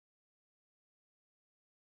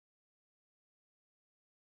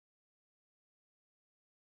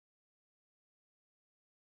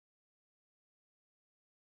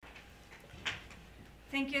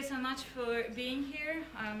Thank you so much for being here.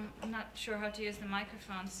 I'm not sure how to use the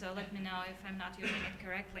microphone, so let me know if I'm not using it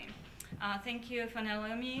correctly. Thank you,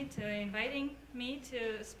 Naomi, to inviting me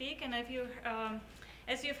to speak. And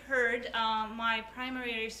as you've heard, my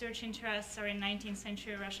primary research interests are in 19th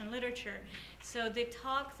century Russian literature. So the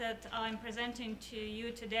talk that I'm presenting to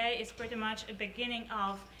you today is pretty much a beginning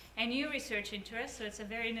of a new research interest. So it's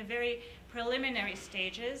in a very preliminary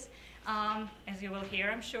stages, as you will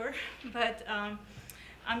hear, I'm sure. But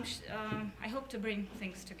I hope to bring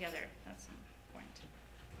things together. That's the point.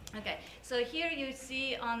 Okay, so here you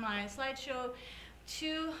see on my slideshow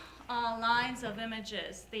two lines of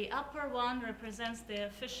images. The upper one represents the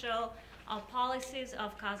official policies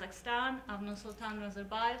of Kazakhstan, of Nursultan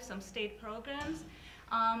Nazarbayev, some state programs.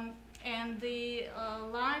 And the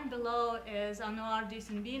line below is Anuar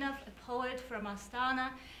Duisenbinov, a poet from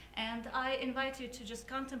Astana. And I invite you to just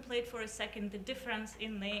contemplate for a second the difference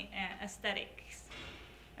in the aesthetics.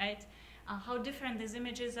 Right? How different these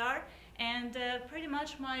images are. And pretty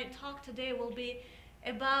much my talk today will be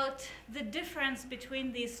about the difference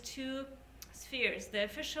between these two spheres, the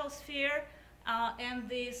official sphere and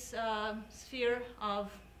this sphere of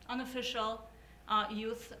unofficial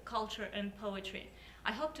youth culture and poetry.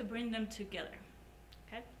 I hope to bring them together.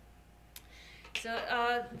 Okay? So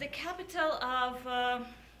the capital of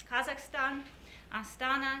Kazakhstan,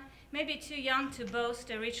 Astana, may be too young to boast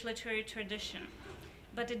a rich literary tradition,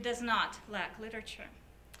 but it does not lack literature.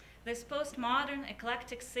 This postmodern,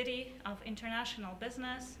 eclectic city of international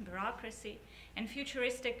business, bureaucracy, and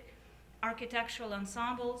futuristic architectural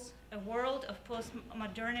ensembles, a world of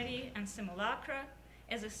postmodernity and simulacra,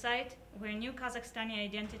 is a site where new Kazakhstani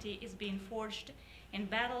identity is being forged in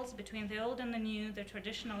battles between the old and the new, the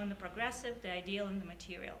traditional and the progressive, the ideal and the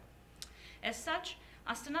material. As such,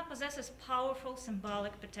 Astana possesses powerful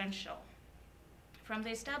symbolic potential. From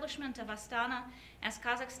the establishment of Astana as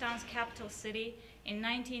Kazakhstan's capital city in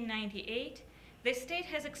 1998, the state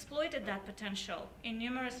has exploited that potential in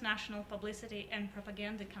numerous national publicity and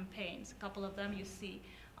propaganda campaigns. A couple of them you see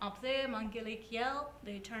up there. Mangelik Yell,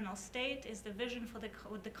 the eternal state, is the vision for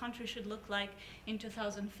what the country should look like in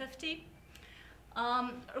 2050.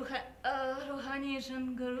 Ruhani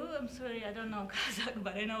Zhenguru, I'm sorry, I don't know Kazakh,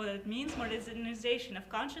 but I know what it means. Modernization of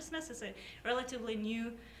consciousness is a relatively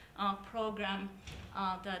new program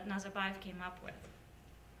that Nazarbayev came up with.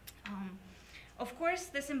 Of course,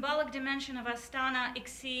 the symbolic dimension of Astana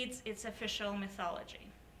exceeds its official mythology.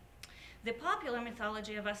 The popular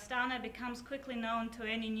mythology of Astana becomes quickly known to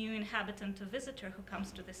any new inhabitant or visitor who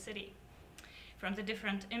comes to the city. From the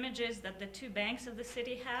different images that the two banks of the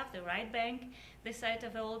city have, the right bank, the site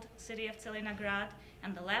of the old city of Tselinograd,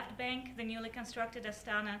 and the left bank, the newly constructed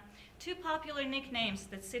Astana, two popular nicknames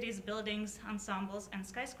that cities, buildings, ensembles, and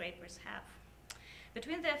skyscrapers have.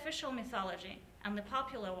 Between the official mythology and the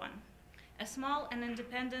popular one, a small and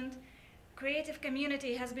independent creative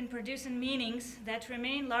community has been producing meanings that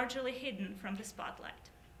remain largely hidden from the spotlight.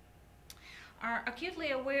 Are acutely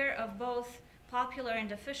aware of both popular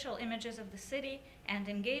and official images of the city and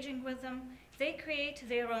engaging with them, they create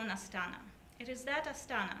their own Astana. It is that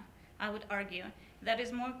Astana, I would argue, that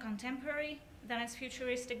is more contemporary than its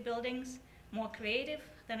futuristic buildings, more creative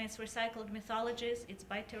than its recycled mythologies, its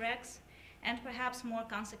Baiterex, and perhaps more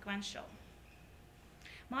consequential.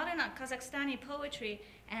 Modern Kazakhstani poetry,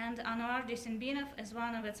 and Anuar Duisenbinov as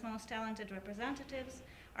one of its most talented representatives,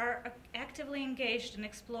 are actively engaged in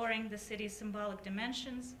exploring the city's symbolic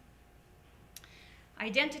dimensions,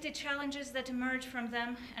 identity challenges that emerge from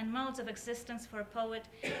them, and modes of existence for a poet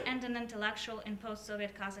and an intellectual in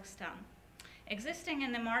post-Soviet Kazakhstan. Existing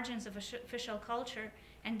in the margins of official culture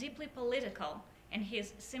and deeply political in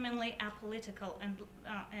his seemingly apolitical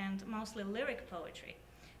and mostly lyric poetry,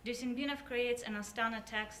 Duisenbinov creates an Astana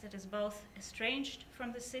text that is both estranged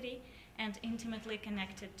from the city and intimately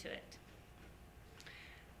connected to it.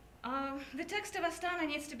 The text of Astana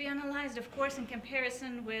needs to be analyzed, of course, in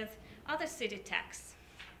comparison with other city texts.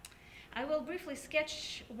 I will briefly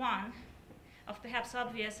sketch one of perhaps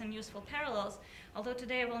obvious and useful parallels, although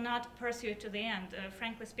today I will not pursue it to the end.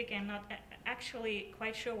 Frankly speaking, I'm not actually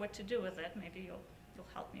quite sure what to do with it. Maybe you'll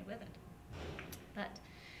help me with it. But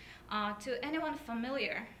to anyone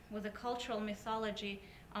familiar with the cultural mythology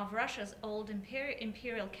of Russia's old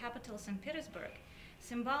imperial capital, St. Petersburg,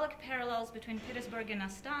 symbolic parallels between Petersburg and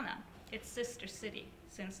Astana, its sister city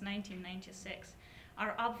since 1996,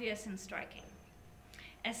 are obvious and striking.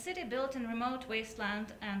 A city built in remote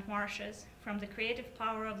wasteland and marshes from the creative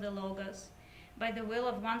power of the Logos, by the will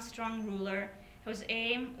of one strong ruler, whose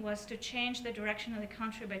aim was to change the direction of the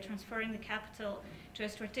country by transferring the capital to a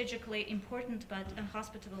strategically important but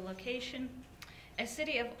inhospitable location. a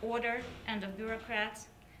city of order and of bureaucrats,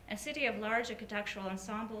 a city of large architectural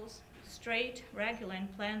ensembles, straight, regular,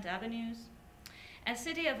 and planned avenues, a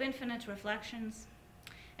city of infinite reflections,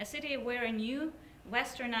 a city where a new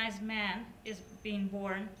westernized man is being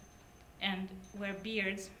born and where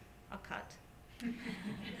beards are cut.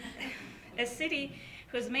 A city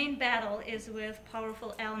whose main battle is with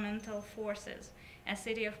powerful elemental forces, a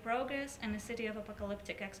city of progress and a city of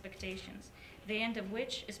apocalyptic expectations, the end of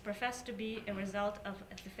which is professed to be a result of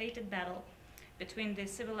the fated battle between the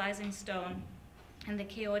civilizing stone and the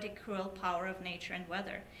chaotic, cruel power of nature and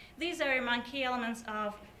weather. These are among key elements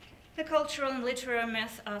of the cultural and literary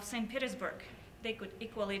myth of St. Petersburg. They could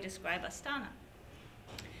equally describe Astana.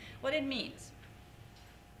 What it means?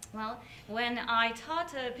 Well, when I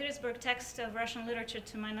taught a Petersburg text of Russian literature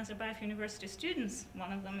to my Nazarbayev University students,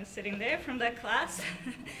 one of them is sitting there from that class,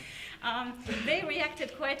 they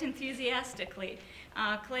reacted quite enthusiastically,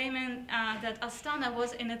 claiming that Astana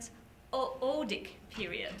was in its Odic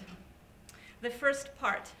period, the first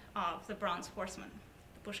part of the Bronze Horseman,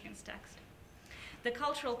 Pushkin's text. The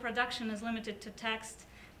cultural production is limited to text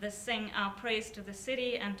that sing praise to the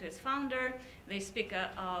city and to its founder. They speak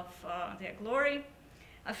of their glory.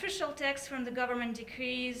 Official texts from the government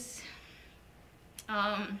decrees,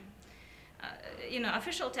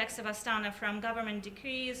 official texts of Astana, from government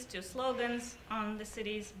decrees to slogans on the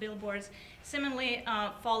city's billboards, similarly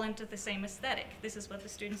fall into the same aesthetic. This is what the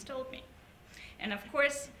students told me. And of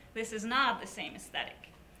course, this is not the same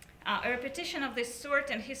aesthetic. A repetition of this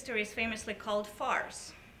sort in history is famously called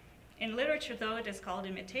farce. In literature, though, it is called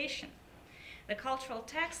imitation. The cultural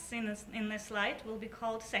texts in this light will be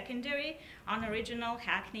called secondary, unoriginal,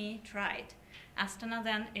 hackney, trite. Astana,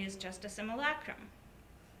 then, is just a simulacrum.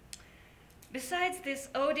 Besides, this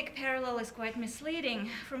odic parallel is quite misleading.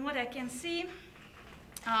 From what I can see,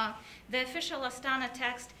 the official Astana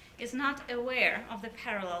text is not aware of the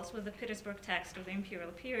parallels with the Petersburg text of the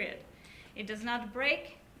imperial period. It does not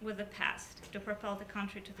break with the past to propel the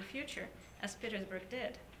country to the future, as Petersburg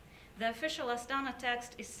did. The official Astana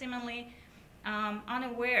text is similarly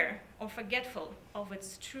unaware or forgetful of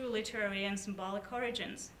its true literary and symbolic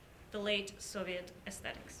origins, the late Soviet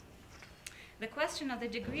aesthetics. The question of the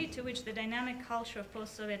degree to which the dynamic culture of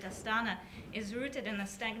post-Soviet Astana is rooted in the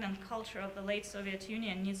stagnant culture of the late Soviet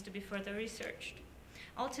Union needs to be further researched.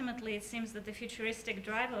 Ultimately, it seems that the futuristic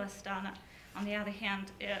drive of Astana, on the other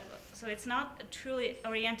hand, so it's not truly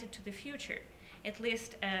oriented to the future, at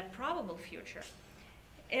least a probable future.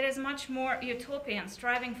 It is much more utopian,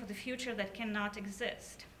 striving for the future that cannot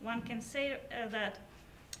exist. One can say that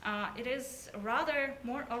it is rather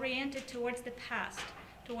more oriented towards the past,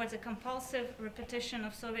 towards a compulsive repetition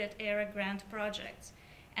of Soviet-era grand projects,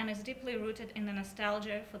 and is deeply rooted in the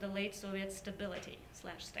nostalgia for the late Soviet stability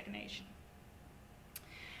 / stagnation.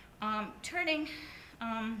 Turning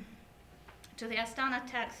to the Astana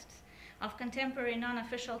texts of contemporary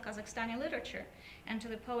non-official Kazakhstani literature and to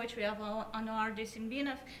the poetry of Anuar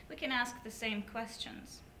Duisenbinov, we can ask the same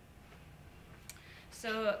questions.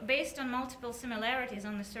 So, based on multiple similarities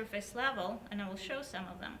on the surface level, and I will show some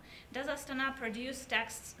of them, does Astana produce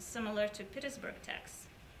texts similar to Petersburg texts?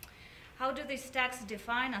 How do these texts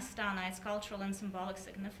define Astana, its cultural and symbolic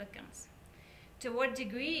significance? To what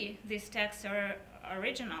degree these texts are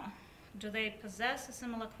original? Do they possess a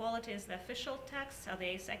similar quality as the official texts? Are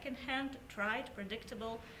they second-hand, trite,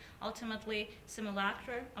 predictable, ultimately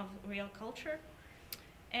simulacra of real culture?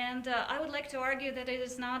 And I would like to argue that it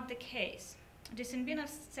is not the case.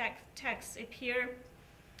 Duisenbinov's texts appear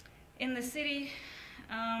in the city,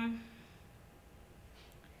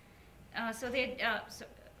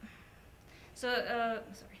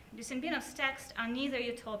 Duisenbinov's texts are neither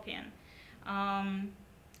utopian,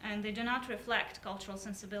 and they do not reflect cultural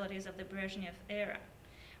sensibilities of the Brezhnev era.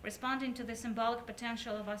 Responding to the symbolic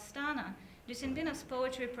potential of Astana, Duisenbinov's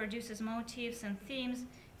poetry produces motifs and themes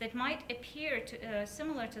that might appear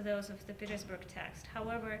similar to those of the Petersburg text.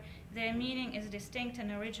 However, their meaning is distinct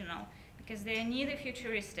and original because they are neither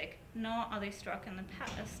futuristic nor are they stuck in the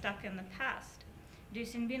past.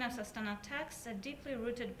 Duisenbinov's Astana texts are deeply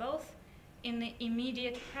rooted both in the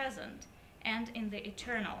immediate present and in the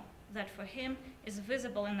eternal that for him is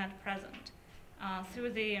visible in that present through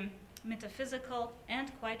the metaphysical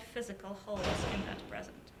and quite physical holes in that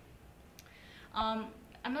present.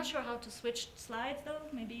 I'm not sure how to switch slides though.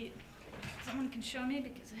 Maybe someone can show me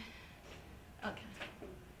because okay.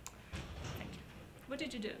 Thank you. What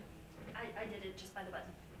did you do? I did it just by the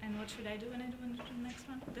button. And what should I do when I do the next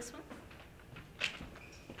one? This one?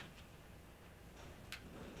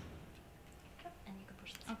 And you can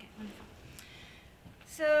push this. Okay, wonderful.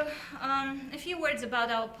 So, a few words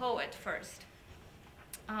about our poet first.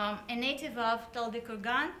 A native of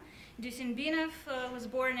Taldykurgan, Duisenbinov was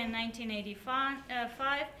born in 1985,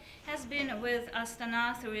 has been with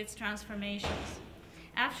Astana through its transformations.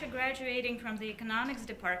 After graduating from the economics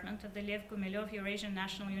department of the Lev Gumilev Eurasian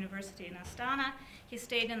National University in Astana, he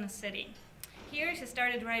stayed in the city. Here he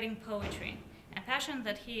started writing poetry, a passion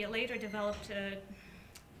that he later developed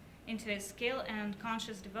into a skill and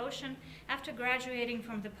conscious devotion after graduating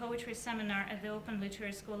from the poetry seminar at the Open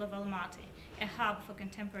Literary School of Almaty, a hub for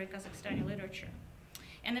contemporary Kazakhstani literature.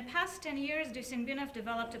 In the past 10 years, Duisenbinov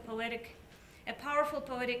developed a powerful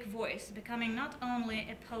poetic voice, becoming not only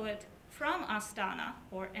a poet from Astana,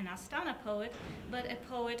 or an Astana poet, but a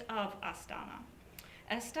poet of Astana.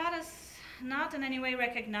 A status not in any way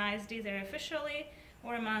recognized either officially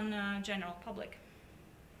or among general public.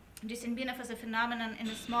 Duisenbinov is a phenomenon in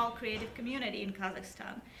a small creative community in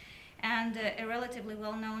Kazakhstan and a relatively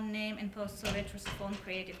well-known name in post-Soviet Russophone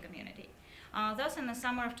creative community. Thus, in the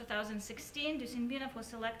summer of 2016, Duisenbinov was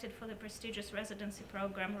selected for the prestigious residency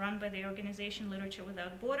program run by the organization Literature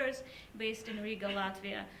Without Borders, based in Riga,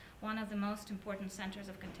 Latvia, one of the most important centers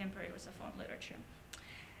of contemporary Russophone literature.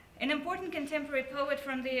 An important contemporary poet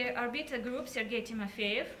from the Arbita group, Sergei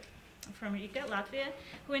Timofeyev, from Riga, Latvia,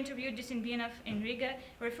 who interviewed Duisenbinov in Riga,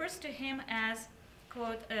 refers to him as,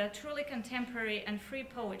 quote, a truly contemporary and free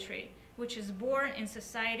poetry, which is born in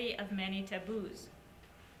society of many taboos.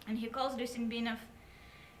 And he calls Duisenbinov,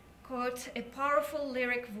 quote, a powerful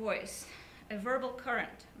lyric voice, a verbal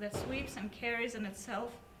current that sweeps and carries in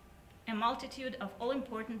itself a multitude of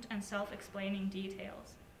all-important and self-explaining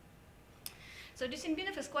details. So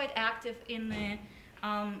Duisenbinov is quite active in the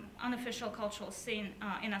unofficial cultural scene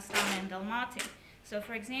in Astana and Almaty. So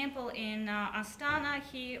for example, in Astana,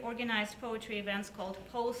 he organized poetry events called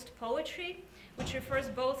post-poetry, which refers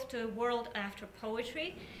both to world after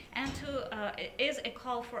poetry and to is a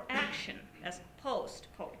call for action as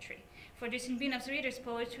post-poetry. For Duisenbinov's readers,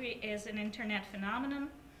 poetry is an internet phenomenon.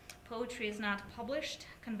 Poetry is not published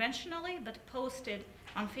conventionally, but posted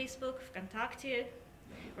on Facebook, Vkontakte,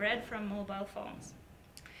 read from mobile phones.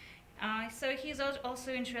 So he's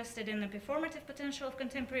also interested in the performative potential of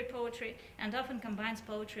contemporary poetry and often combines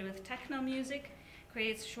poetry with techno music,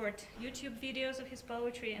 creates short YouTube videos of his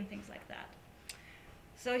poetry and things like that.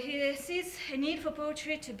 So he sees a need for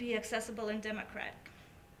poetry to be accessible and democratic.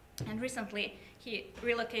 And recently he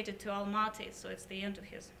relocated to Almaty, so it's the end of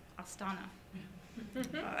his Astana.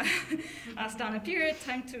 Astana period,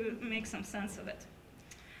 time to make some sense of it.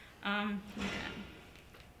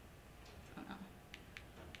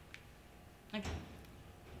 Okay.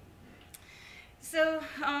 So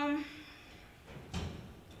I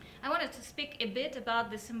wanted to speak a bit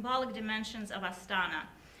about the symbolic dimensions of Astana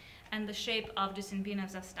and the shape of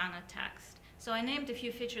Duisenbinov's Astana text. So I named a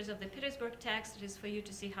few features of the Petersburg text. It is for you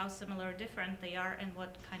to see how similar or different they are and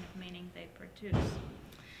what kind of meaning they produce.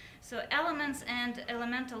 So elements and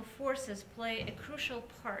elemental forces play a crucial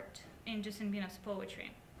part in Duisenbinov's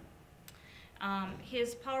poetry.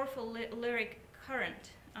 His powerful lyric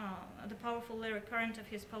current, the powerful lyric current of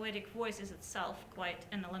his poetic voice is itself quite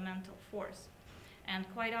an elemental force. And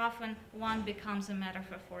quite often, one becomes a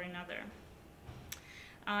metaphor for another.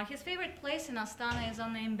 His favorite place in Astana is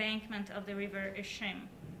on the embankment of the river Ishim.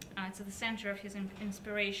 It's at the center of his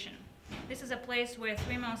inspiration. This is a place where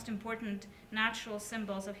three most important natural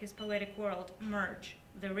symbols of his poetic world merge: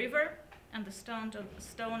 the river and the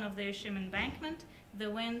stone of the Ishim embankment, the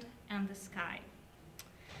wind and the sky.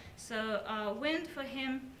 So wind for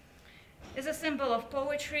him is a symbol of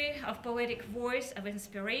poetry, of poetic voice, of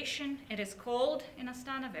inspiration. It is cold in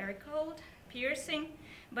Astana, very cold, piercing,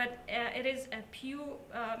 but it is a pure,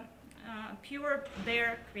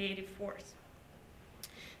 bare creative force.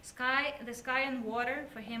 The sky and water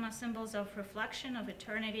for him are symbols of reflection, of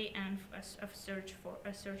eternity, and of search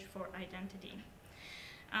for identity.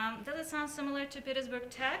 Does it sound similar to Petersburg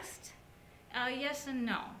text? Yes and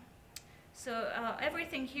no. So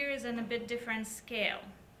everything here is in a bit different scale.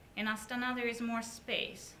 In Astana there is more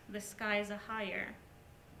space. The sky is higher.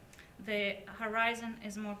 The horizon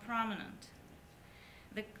is more prominent.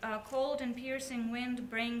 The cold and piercing wind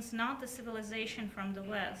brings not the civilization from the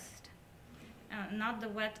west, not the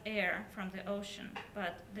wet air from the ocean,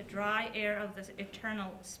 but the dry air of the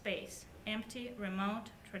eternal space, empty, remote,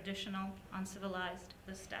 traditional, uncivilized,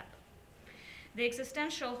 the steppe. The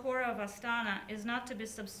existential horror of Astana is not to be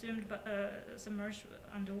submerged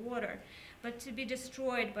underwater, but to be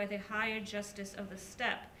destroyed by the higher justice of the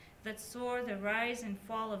steppe that saw the rise and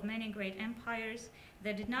fall of many great empires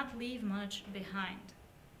that did not leave much behind.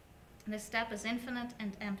 The steppe is infinite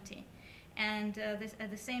and empty, and at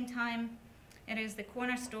the same time, it is the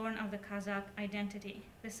cornerstone of the Kazakh identity,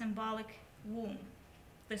 the symbolic womb,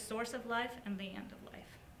 the source of life and the end of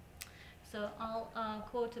life. So I'll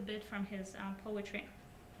quote a bit from his poetry.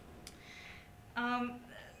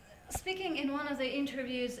 Speaking in one of the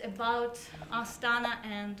interviews about Astana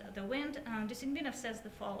and the wind, Duisenbinov says the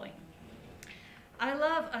following. I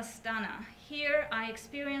love Astana. Here I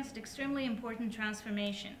experienced extremely important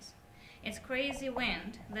transformations. Its crazy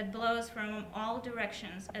wind that blows from all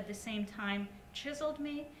directions at the same time chiseled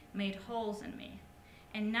me, made holes in me.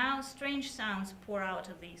 And now strange sounds pour out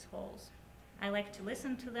of these holes. I like to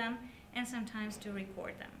listen to them and sometimes to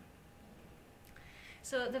record them.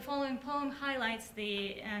 So the following poem highlights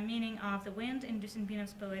the meaning of the wind in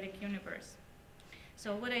Duisenbinov's poetic universe.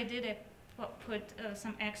 So what I did, I put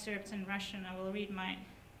some excerpts in Russian. I will read mine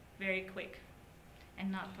very quick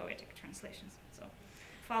and not poetic translations. So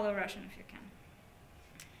follow Russian if you can.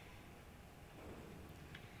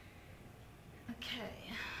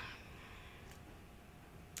 Okay.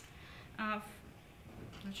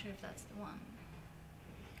 Not sure if that's the one.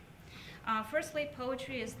 Firstly,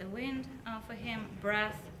 poetry is the wind, for him,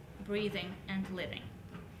 breath, breathing, and living.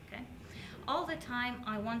 Okay? All the time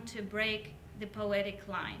I want to break the poetic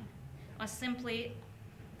line, or simply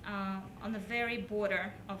on the very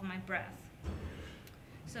border of my breath.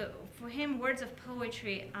 So for him, words of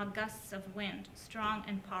poetry are gusts of wind, strong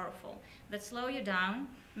and powerful, that slow you down,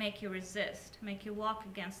 make you resist, make you walk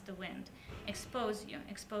against the wind, expose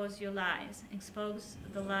your lies, expose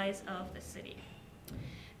the lies of the city.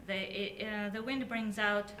 The wind brings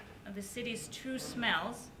out the city's true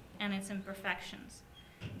smells and its imperfections.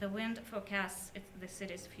 The wind forecasts the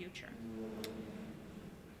city's future.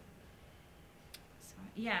 So,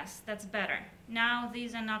 yes, that's better. Now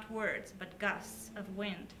these are not words, but gusts of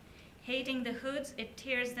wind. Hating the hoods, it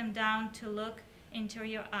tears them down to look into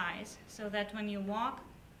your eyes, so that when you walk,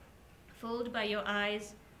 fooled by your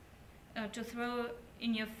eyes, to throw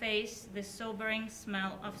in your face the sobering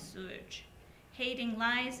smell of sewage. Hating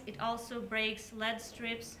lies, it also breaks lead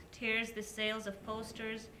strips, tears the sails of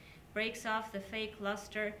posters, breaks off the fake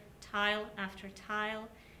luster, tile after tile,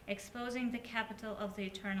 exposing the capital of the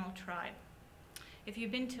eternal tribe. If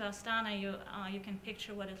you've been to Astana, you can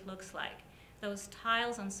picture what it looks like. Those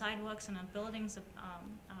tiles on sidewalks and on buildings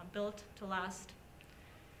are built to last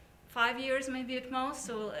 5 years, maybe at most.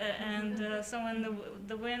 So, so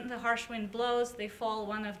when the harsh wind blows, they fall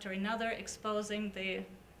one after another, exposing the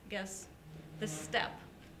step,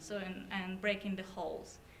 so and breaking the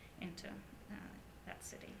holes into that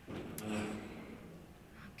city.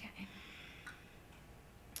 Okay.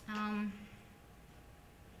 A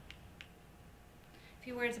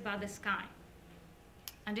few words about the sky.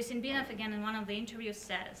 And Duisenbinov, again, in one of the interviews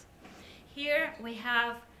says, here we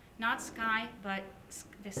have not sky, but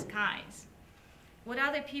the skies. What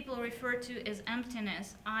other people refer to as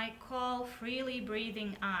emptiness, I call freely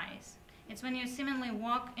breathing eyes. It's when you seemingly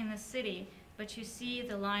walk in the city, but you see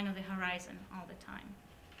the line of the horizon all the time.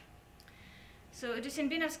 So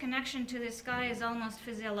Duisenbinov's connection to the sky is almost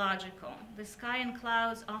physiological. The sky and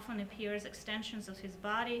clouds often appear as extensions of his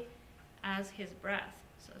body, as his breath.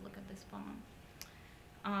 So look at this poem.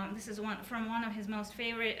 This is from one of his most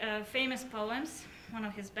famous poems, one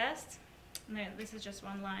of his best. No, this is just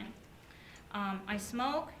one line. I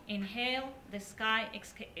smoke, inhale, the sky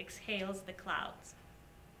exhales the clouds.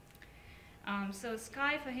 So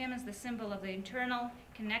sky for him is the symbol of the internal,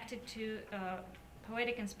 connected to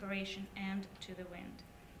poetic inspiration and to the wind.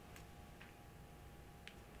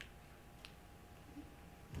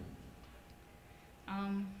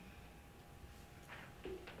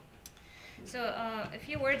 A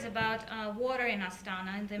few words about water in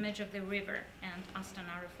Astana and the image of the river and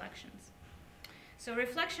Astana reflections. So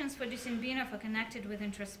reflections for Duisenbinov are connected with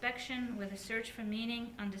introspection, with a search for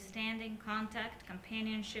meaning, understanding, contact,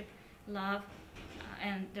 companionship, love,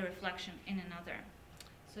 and the reflection in another.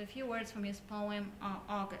 So a few words from his poem,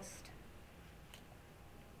 August.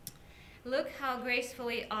 Look how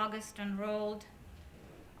gracefully August unrolled,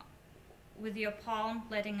 with your palm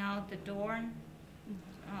letting out the dawn.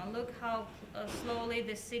 Look how slowly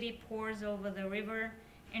the city pours over the river.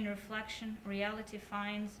 In reflection, reality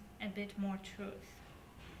finds a bit more truth.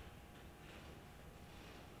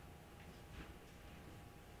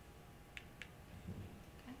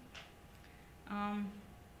 Okay.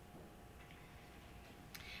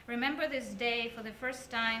 Remember this day for the first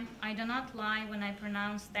time. I do not lie when I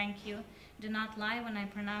pronounce thank you. Do not lie when I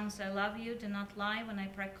pronounce I love you. Do not lie when I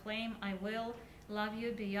proclaim I will love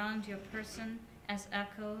you beyond your person, as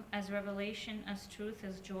echo, as revelation, as truth,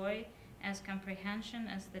 as joy, as comprehension,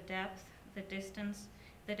 as the depth, the distance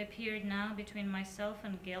that appeared now between myself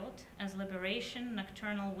and guilt, as liberation,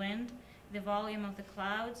 nocturnal wind, the volume of the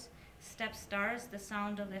clouds, step stars, the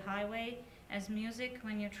sound of the highway, as music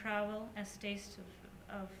when you travel, as taste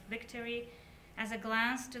of victory, as a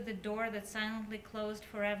glance to the door that silently closed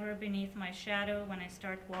forever beneath my shadow when I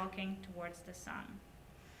start walking towards the sun.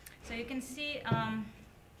 So you can see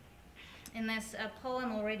in this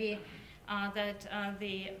poem already that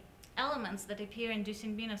the elements that appear in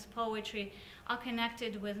Duisenbinov's poetry are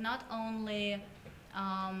connected with not only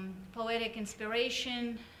poetic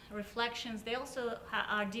inspiration, reflections, they also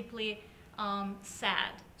are deeply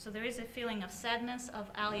sad. So there is a feeling of sadness, of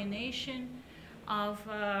alienation, of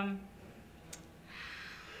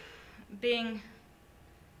being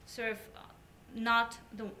sort of not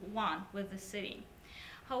the one with the city.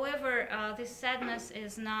 However, this sadness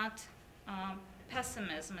is not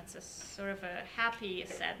pessimism. It's a sort of a happy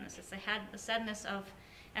sadness. It's a sadness of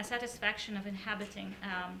a satisfaction of inhabiting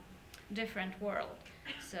different world.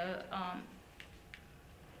 So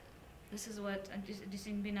this is what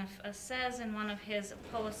Duisenbinov says in one of his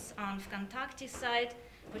posts on Vkontakte site,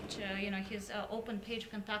 which his open page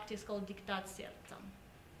Vkontakte is called Diktat Sertsa.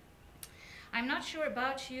 I'm not sure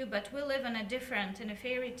about you, but we live in a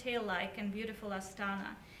fairy tale-like and beautiful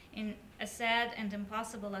Astana, in a sad and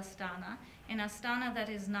impossible Astana, in Astana that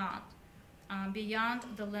is not, beyond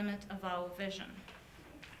the limit of our vision.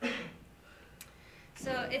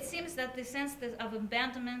 So it seems that the sense of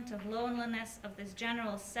abandonment, of loneliness, of this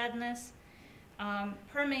general sadness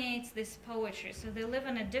permeates this poetry. So they live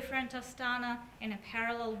in a different Astana, in a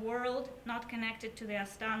parallel world, not connected to the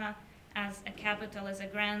Astana as a capital, as a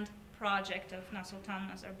grand project of Sultan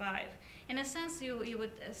Nazarbayev. In a sense, you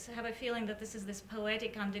would have a feeling that this is this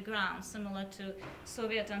poetic underground, similar to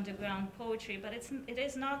Soviet underground poetry, but it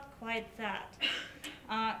is not quite that.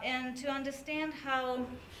 And to understand how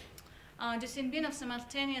Duisenbinov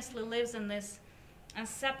simultaneously lives in this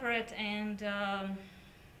separate and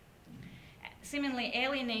seemingly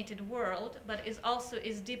alienated world, but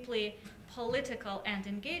is deeply political and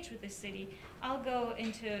engaged with the city, I'll go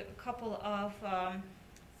into a couple of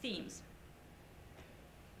themes.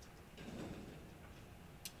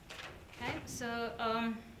 Okay, so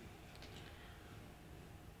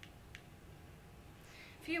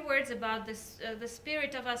few words about this, the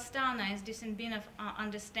spirit of Astana as Duisenbinov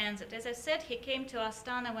understands it. As I said, he came to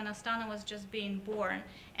Astana when Astana was just being born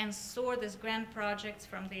and saw these grand projects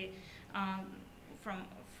from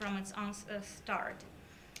its start.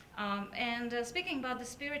 Speaking about the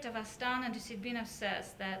spirit of Astana, Duisenbinov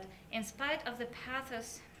says that in spite of the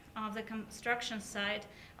pathos of the construction site,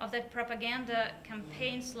 of that propaganda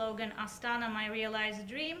campaign slogan, Astana, my realized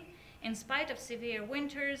dream, in spite of severe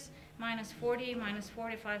winters, -40,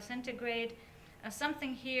 -45 centigrade,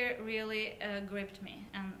 something here really gripped me,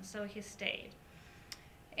 and so he stayed.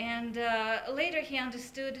 And later he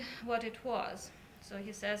understood what it was. So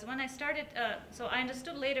he says, so I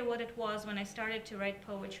understood later what it was when I started to write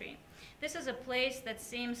poetry. This is a place that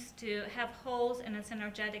seems to have holes in its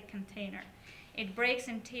energetic container. It breaks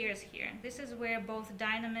in tears here. This is where both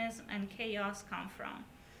dynamism and chaos come from.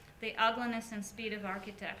 The ugliness and speed of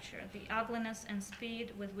architecture, the ugliness and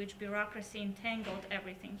speed with which bureaucracy entangled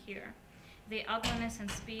everything here, the ugliness and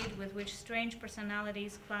speed with which strange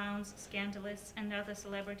personalities, clowns, scandalists, and other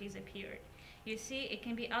celebrities appeared. You see, it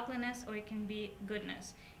can be ugliness or it can be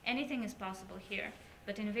goodness. Anything is possible here,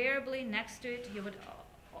 but invariably next to it you would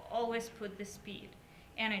always put the speed,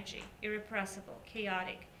 energy, irrepressible,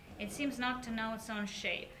 chaotic. It seems not to know its own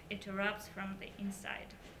shape. It erupts from the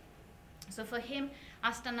inside. So for him,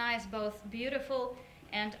 Astana is both beautiful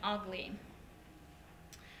and ugly.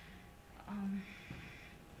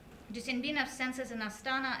 Duisenbinov senses in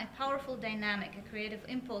Astana a powerful dynamic, a creative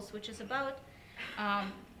impulse, which is about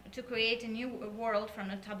to create a new world from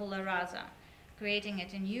the tabula rasa, creating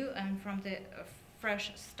it anew and from the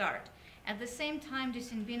fresh start. At the same time,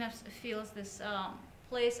 Duisenbinov feels this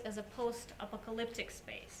place as a post-apocalyptic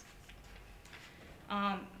space.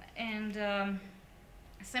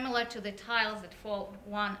 Similar to the tiles that fall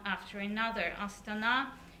one after another,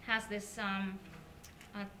 Astana has this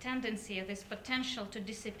tendency, this potential to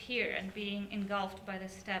disappear and being engulfed by the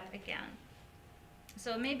steppe again.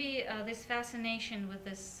 So maybe this fascination with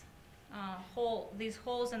this these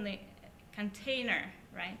holes in the container,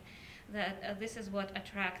 right? That this is what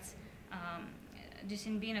attracts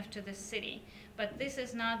Duisenbinov to the city. But this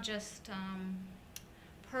is not just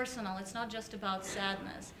personal. It's not just about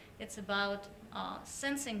sadness. It's about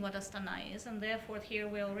sensing what Astana is, and therefore here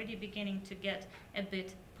we're already beginning to get a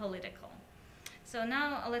bit political. So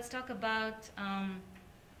now let's talk about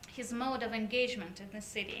his mode of engagement in the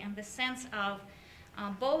city and the sense of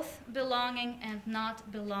both belonging and not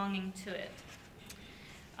belonging to it.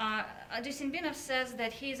 Duisenbinov says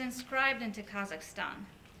that he is inscribed into Kazakhstan.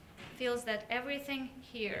 feels that everything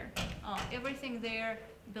here, everything there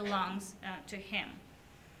belongs to him.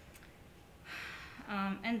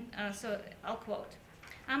 So I'll quote,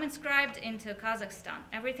 "I'm inscribed into Kazakhstan.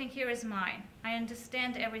 Everything here is mine. I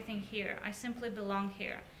understand everything here. I simply belong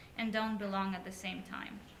here and don't belong at the same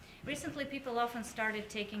time. Recently, people often started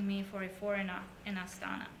taking me for a foreigner in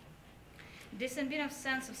Astana." Duisenbinov's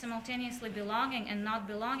sense of simultaneously belonging and not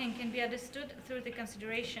belonging can be understood through the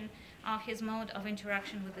consideration of his mode of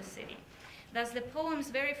interaction with the city. Thus, the poems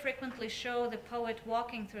very frequently show the poet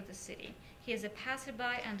walking through the city. He is a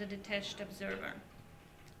passerby and a detached observer.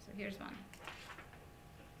 So here's one.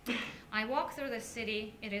 "I walk through the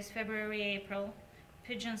city. It is February, April.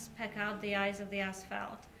 Pigeons peck out the eyes of the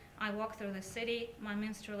asphalt. I walk through the city. My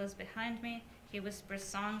minstrel is behind me. He whispers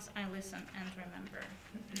songs. I listen and remember."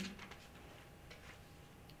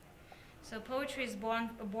 So poetry is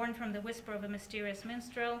born from the whisper of a mysterious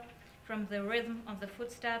minstrel, from the rhythm of the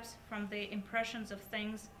footsteps, from the impressions of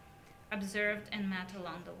things observed and met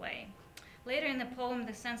along the way. Later in the poem,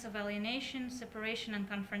 the sense of alienation, separation, and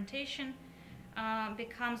confrontation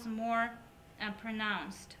becomes more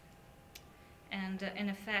pronounced, and an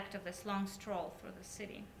effect of this long stroll through the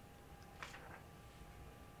city.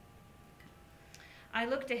 "I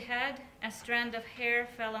looked ahead. A strand of hair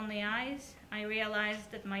fell on the eyes. I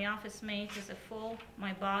realized that my office mate is a fool,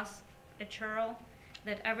 my boss a churl,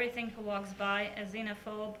 that everything who walks by a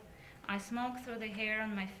xenophobe. I smoke through the hair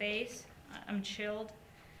on my face. I'm chilled.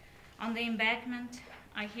 On the embankment,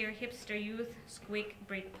 I hear hipster youth squeak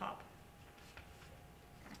Britpop."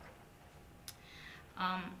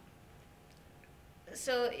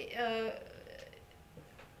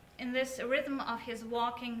 In this rhythm of his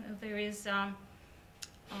walking, there is a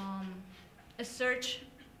search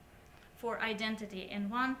for identity.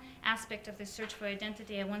 And one aspect of the search for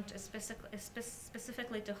identity I want to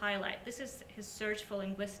specifically to highlight. This is his search for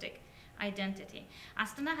linguistic identity.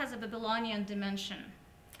 Astana has a Babylonian dimension.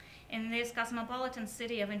 In this cosmopolitan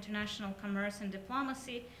city of international commerce and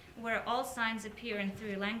diplomacy, where all signs appear in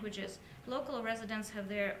 3 languages, local residents have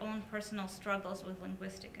their own personal struggles with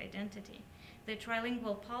linguistic identity. The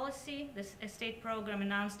trilingual policy, this state program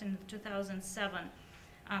announced in the 2007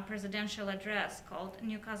 presidential address called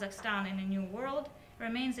New Kazakhstan in a New World,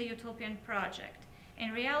 remains a utopian project.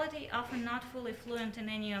 In reality, often not fully fluent in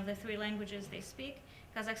any of the 3 languages they speak,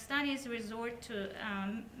 Kazakhstanis resort to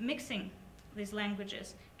mixing these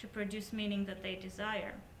languages to produce meaning that they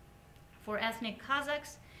desire. For ethnic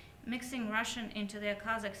Kazakhs, mixing Russian into their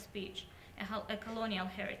Kazakh speech, a colonial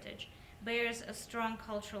heritage, bears a strong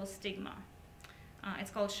cultural stigma.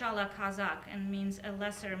 It's called Shala Kazakh and means a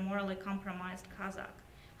lesser, morally compromised Kazakh.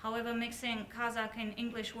 However, mixing Kazakh and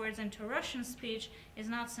English words into Russian speech is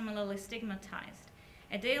not similarly stigmatized.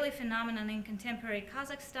 A daily phenomenon in contemporary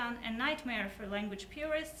Kazakhstan, a nightmare for language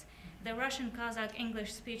purists, the Russian Kazakh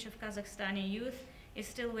English speech of Kazakhstani youth is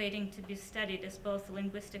still waiting to be studied as both a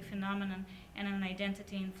linguistic phenomenon and an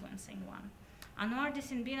identity-influencing one. Anuar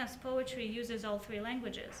Duisenbinov's poetry uses all 3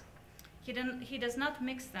 languages. He does not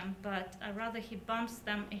mix them, but rather he bumps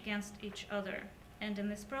them against each other. And in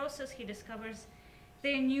this process, he discovers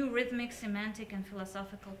their new rhythmic, semantic, and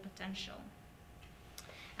philosophical potential.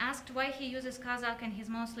 Asked why he uses Kazakh in his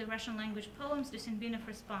mostly Russian language poems, Duisenbinov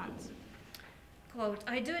responds, quote,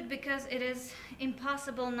 "I do it because it is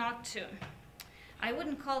impossible not to. I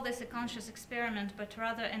wouldn't call this a conscious experiment, but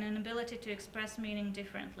rather an inability to express meaning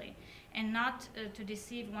differently, and not to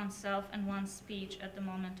deceive oneself and one's speech at the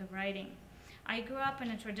moment of writing. I grew up in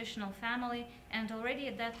a traditional family, and already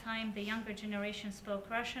at that time the younger generation spoke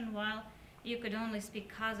Russian, while you could only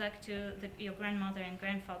speak Kazakh to your grandmother and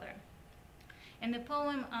grandfather." In the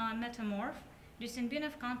poem Metamorph,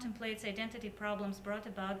 Duisenbinov contemplates identity problems brought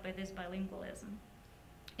about by this bilingualism.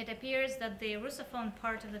 It appears that the Russophone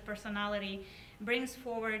part of the personality brings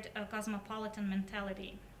forward a cosmopolitan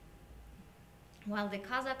mentality, while the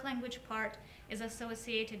Kazakh language part is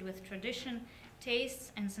associated with tradition,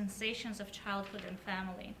 tastes, and sensations of childhood and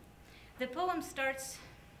family. The poem starts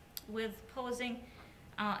with posing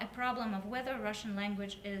a problem of whether Russian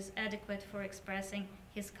language is adequate for expressing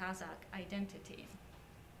his Kazakh identity.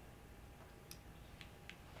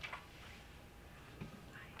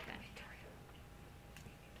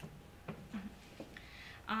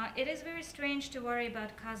 It is very strange to worry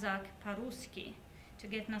about Kazakh по-русски, to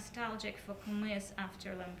get nostalgic for Kumys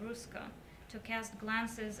after Lambrusco, to cast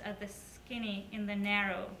glances at the skinny in the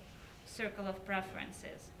narrow circle of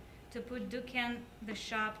preferences, to put Duken, the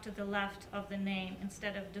shop, to the left of the name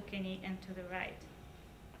instead of Dukeni and to the right.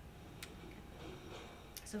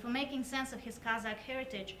 So for making sense of his Kazakh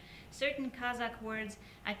heritage, certain Kazakh words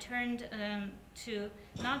I turned to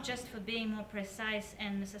not just for being more precise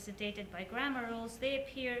and necessitated by grammar rules, they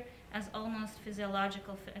appear as almost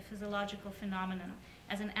physiological phenomenon,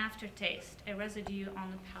 as an aftertaste, a residue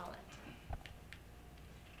on the palate.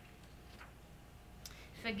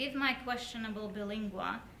 Forgive my questionable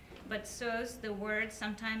bilingua, but so's the word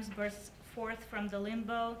sometimes bursts forth from the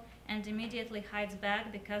limbo and immediately hides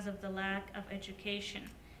back because of the lack of education,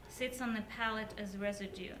 sits on the palate as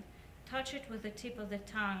residue. Touch it with the tip of the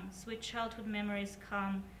tongue, sweet childhood memories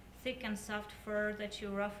come, thick and soft fur that you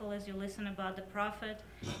ruffle as you listen about the prophet,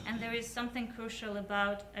 and there is something crucial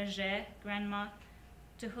about Ajay, grandma,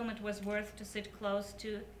 to whom it was worth to sit close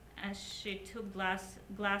to as she took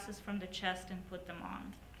glasses from the chest and put them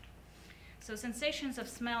on. So sensations of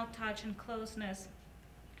smell, touch, and closeness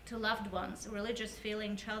to loved ones, religious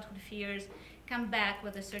feeling, childhood fears, come back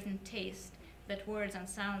with a certain taste that words and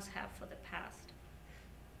sounds have for the past.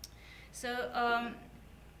 So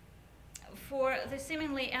for the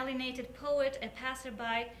seemingly alienated poet, a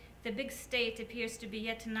passerby, the big state appears to be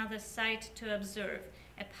yet another sight to observe,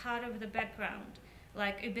 a part of the background,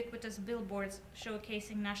 like ubiquitous billboards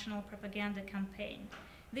showcasing national propaganda campaign.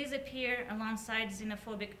 These appear alongside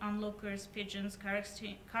xenophobic onlookers, pigeons,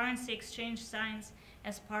 currency exchange signs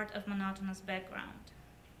as part of monotonous background.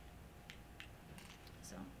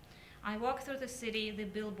 So, I walk through the city, the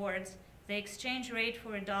billboards, the exchange rate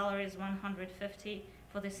for $1 is 150,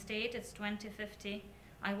 for the state it's 2050.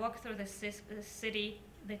 I walk through the city,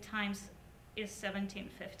 the times is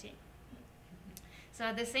 1750. So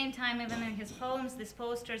at the same time, even in his poems, these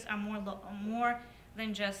posters are more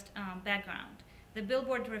than just background. The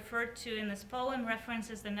billboard referred to in this poem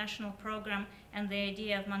references the national program and the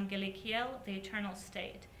idea of Mangelikiel, the eternal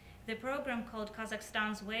state. The program, called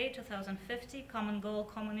Kazakhstan's Way 2050, Common Goal,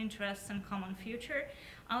 Common Interests, and Common Future,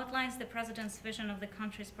 outlines the president's vision of the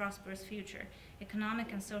country's prosperous future,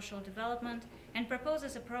 economic and social development, and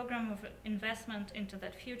proposes a program of investment into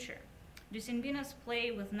that future. Duisenbinov's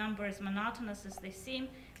play with numbers, monotonous as they seem,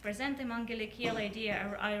 present the Mangelikiel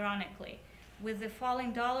idea ironically. With the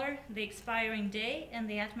falling dollar, the expiring day, and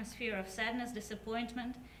the atmosphere of sadness,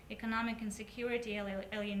 disappointment, economic insecurity,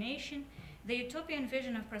 alienation, the utopian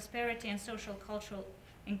vision of prosperity and social cultural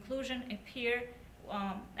inclusion appear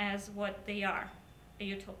as what they are, a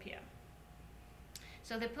utopia.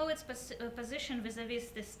 So the poet's position vis-a-vis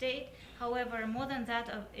the state, however,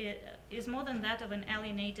 is more than that of an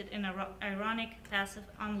alienated and ironic passive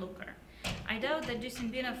onlooker. I doubt that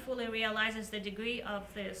Duisenbinov fully realizes the degree of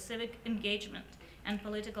the civic engagement and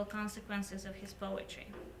political consequences of his poetry.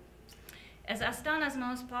 As Astana's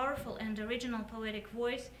most powerful and original poetic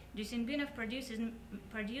voice, Duisenbinov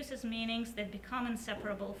produces meanings that become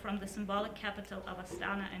inseparable from the symbolic capital of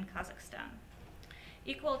Astana in Kazakhstan.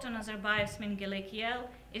 Equal to Nazarbayev's Mengelikiel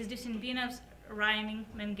is Duisenbinov's rhyming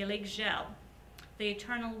Mengelik Zhel, the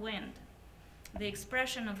eternal wind, the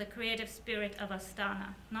expression of the creative spirit of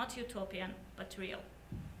Astana, not utopian, but real.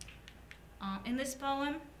 In this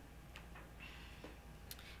poem,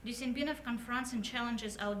 Duisenbinov confronts and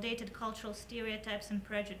challenges outdated cultural stereotypes and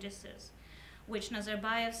prejudices, which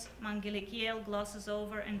Nazarbayev's Mangelikiel glosses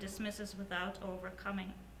over and dismisses without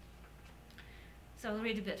overcoming. So I'll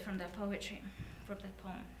read a bit from that poetry, from that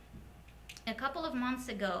poem. A couple of months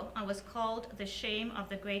ago, I was called the shame of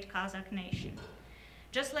the great Kazakh nation.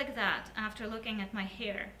 Just like that, after looking at my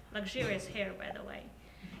hair, luxurious hair, by the way.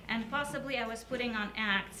 And possibly I was putting on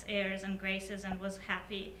acts, airs, and graces and was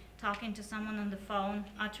happy, talking to someone on the phone,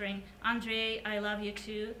 uttering, "Andrei, I love you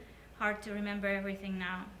too," hard to remember everything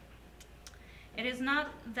now. It is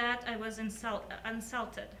not that I was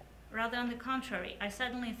insulted. Rather, on the contrary, I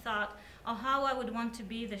suddenly thought, oh, how I would want to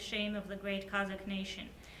be the shame of the great Kazakh nation,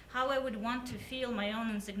 how I would want to feel my own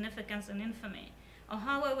insignificance and infamy, or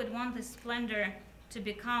how I would want this splendor to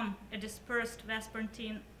become a dispersed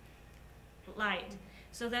vespertine light,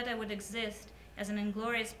 so that I would exist as an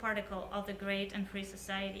inglorious particle of the great and free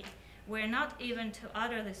society, where not even to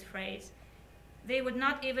utter this phrase, they would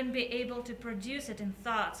not even be able to produce it in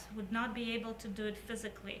thoughts, would not be able to do it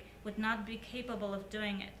physically, would not be capable of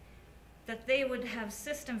doing it, that they would have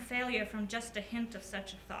system failure from just a hint of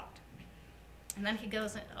such a thought. And then he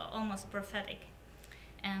goes almost prophetic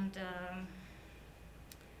and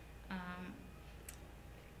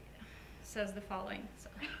says the following. So,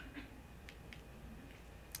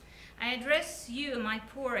 I address you, my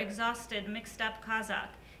poor, exhausted, mixed-up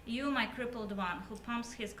Kazakh, you, my crippled one, who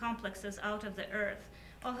pumps his complexes out of the earth.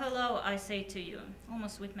 Oh, hello, I say to you,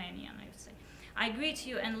 almost Whitmanian, I would say. I greet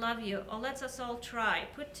you and love you. Oh, let us all try,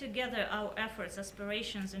 put together our efforts,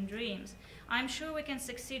 aspirations, and dreams. I'm sure we can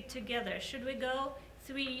succeed together. Should we go?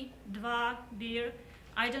 3, 2, beer.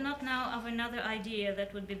 I do not know of another idea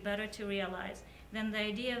that would be better to realize than the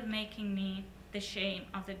idea of making me the shame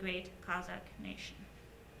of the great Kazakh nation.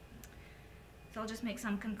 So I'll just make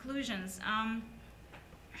some conclusions.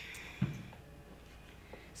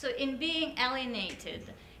 So in being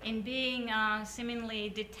alienated, in being seemingly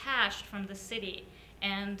detached from the city,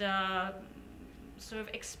 and sort of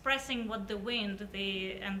expressing what the wind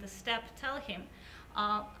and the steppe tell him,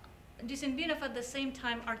 Duisenbinov at the same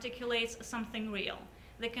time articulates something real.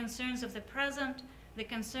 The concerns of the present, the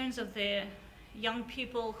concerns of the young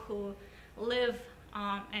people who live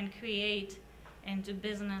and create and do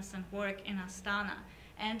business and work in Astana.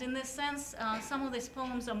 And in this sense, some of these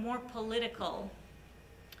poems are more political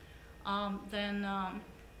than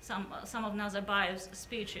some of Nazarbayev's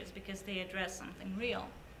speeches, because they address something real.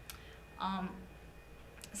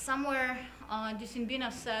 Somewhere,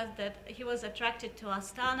 Duisenbinov said that he was attracted to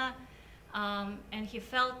Astana, and he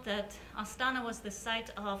felt that Astana was the site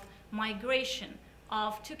of migration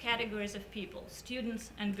of two categories of people,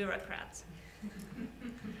 students and bureaucrats.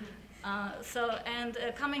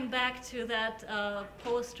 Coming back to that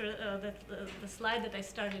poster, the slide that I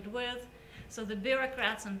started with, so the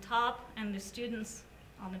bureaucrats on top and the students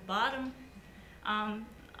on the bottom,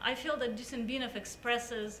 I feel that Duisenbinov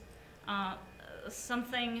expresses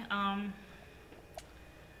something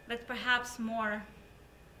that's perhaps more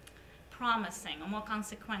promising or more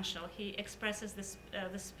consequential. He expresses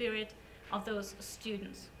the spirit of those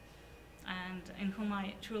students, and in whom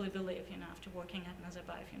I truly believe, after working at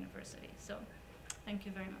Nazarbayev University. So, thank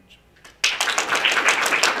you very much.